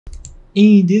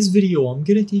In this video, I'm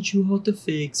gonna teach you how to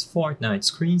fix Fortnite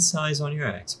screen size on your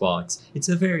Xbox. It's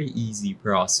a very easy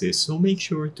process, so make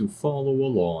sure to follow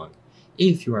along.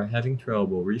 If you are having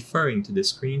trouble referring to the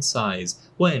screen size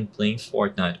when playing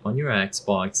Fortnite on your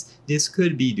Xbox, this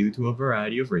could be due to a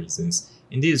variety of reasons.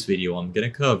 In this video, I'm gonna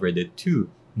cover the two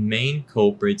main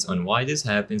culprits on why this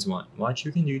happens and what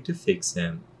you can do to fix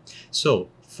them. So,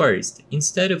 first,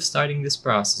 instead of starting this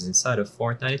process inside of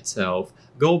Fortnite itself,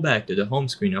 go back to the home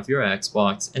screen of your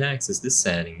Xbox and access the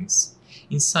settings.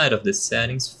 Inside of the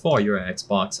settings for your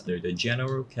Xbox under the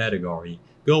general category,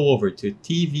 go over to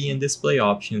TV and display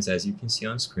options as you can see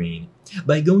on screen.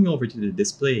 By going over to the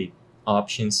display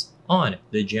options on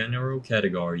the general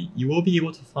category, you will be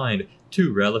able to find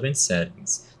two relevant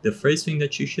settings. The first thing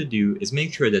that you should do is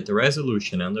make sure that the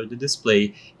resolution under the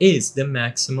display is the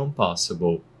maximum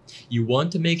possible. You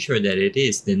want to make sure that it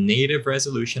is the native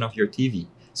resolution of your TV.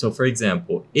 So for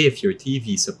example, if your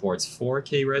TV supports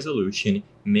 4K resolution,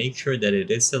 make sure that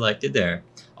it is selected there.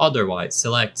 Otherwise,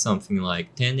 select something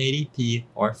like 1080p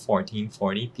or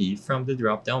 1440p from the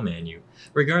drop-down menu.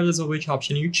 Regardless of which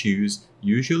option you choose,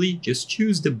 usually just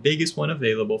choose the biggest one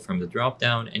available from the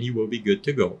drop-down and you will be good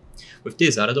to go. With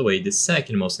this out of the way, the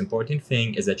second most important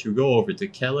thing is that you go over to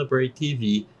Calibrate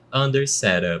TV under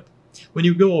Setup. When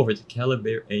you go over to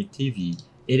Calibrate TV,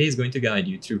 it is going to guide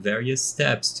you through various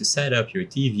steps to set up your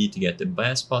TV to get the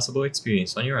best possible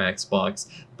experience on your Xbox,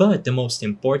 but the most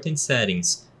important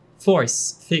settings for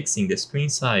fixing the screen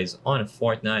size on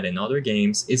Fortnite and other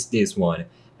games is this one,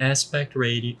 aspect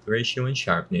ratio and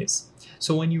sharpness.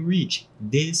 So when you reach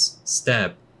this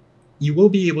step, you will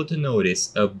be able to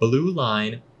notice a blue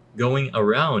line going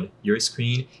around your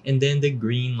screen and then the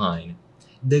green line.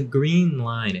 The green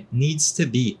line needs to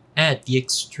be at the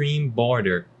extreme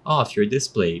border of your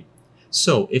display.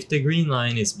 So if the green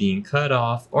line is being cut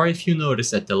off, or if you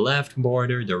notice that the left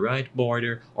border, the right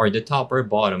border, or the top or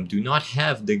bottom do not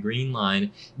have the green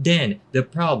line, then the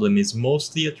problem is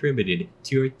mostly attributed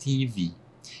to your TV.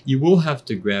 You will have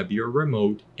to grab your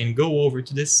remote and go over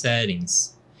to the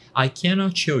settings. I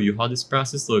cannot show you how this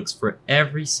process looks for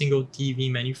every single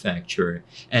TV manufacturer.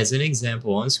 As an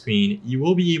example on screen, you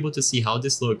will be able to see how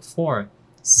this looks for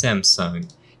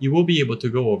Samsung. You will be able to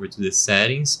go over to the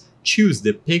settings, choose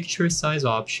the picture size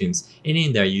options, and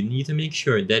in there you need to make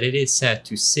sure that it is set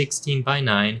to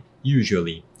 16:9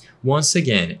 usually. Once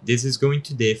again, this is going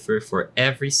to differ for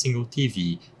every single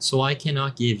TV, so I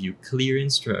cannot give you clear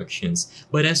instructions,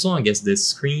 but as long as the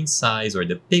screen size or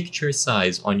the picture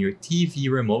size on your TV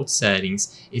remote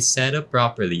settings is set up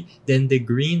properly, then the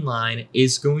green line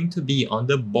is going to be on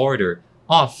the border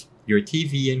of your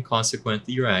TV and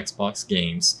consequently your Xbox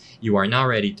games. You are now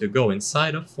ready to go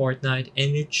inside of Fortnite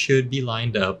and it should be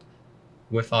lined up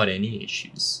without any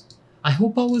issues. I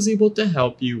hope I was able to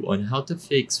help you on how to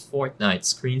fix Fortnite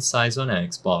screen size on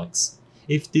Xbox.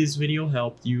 If this video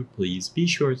helped you, please be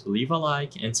sure to leave a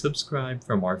like and subscribe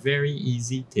for more very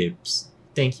easy tips.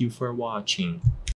 Thank you for watching.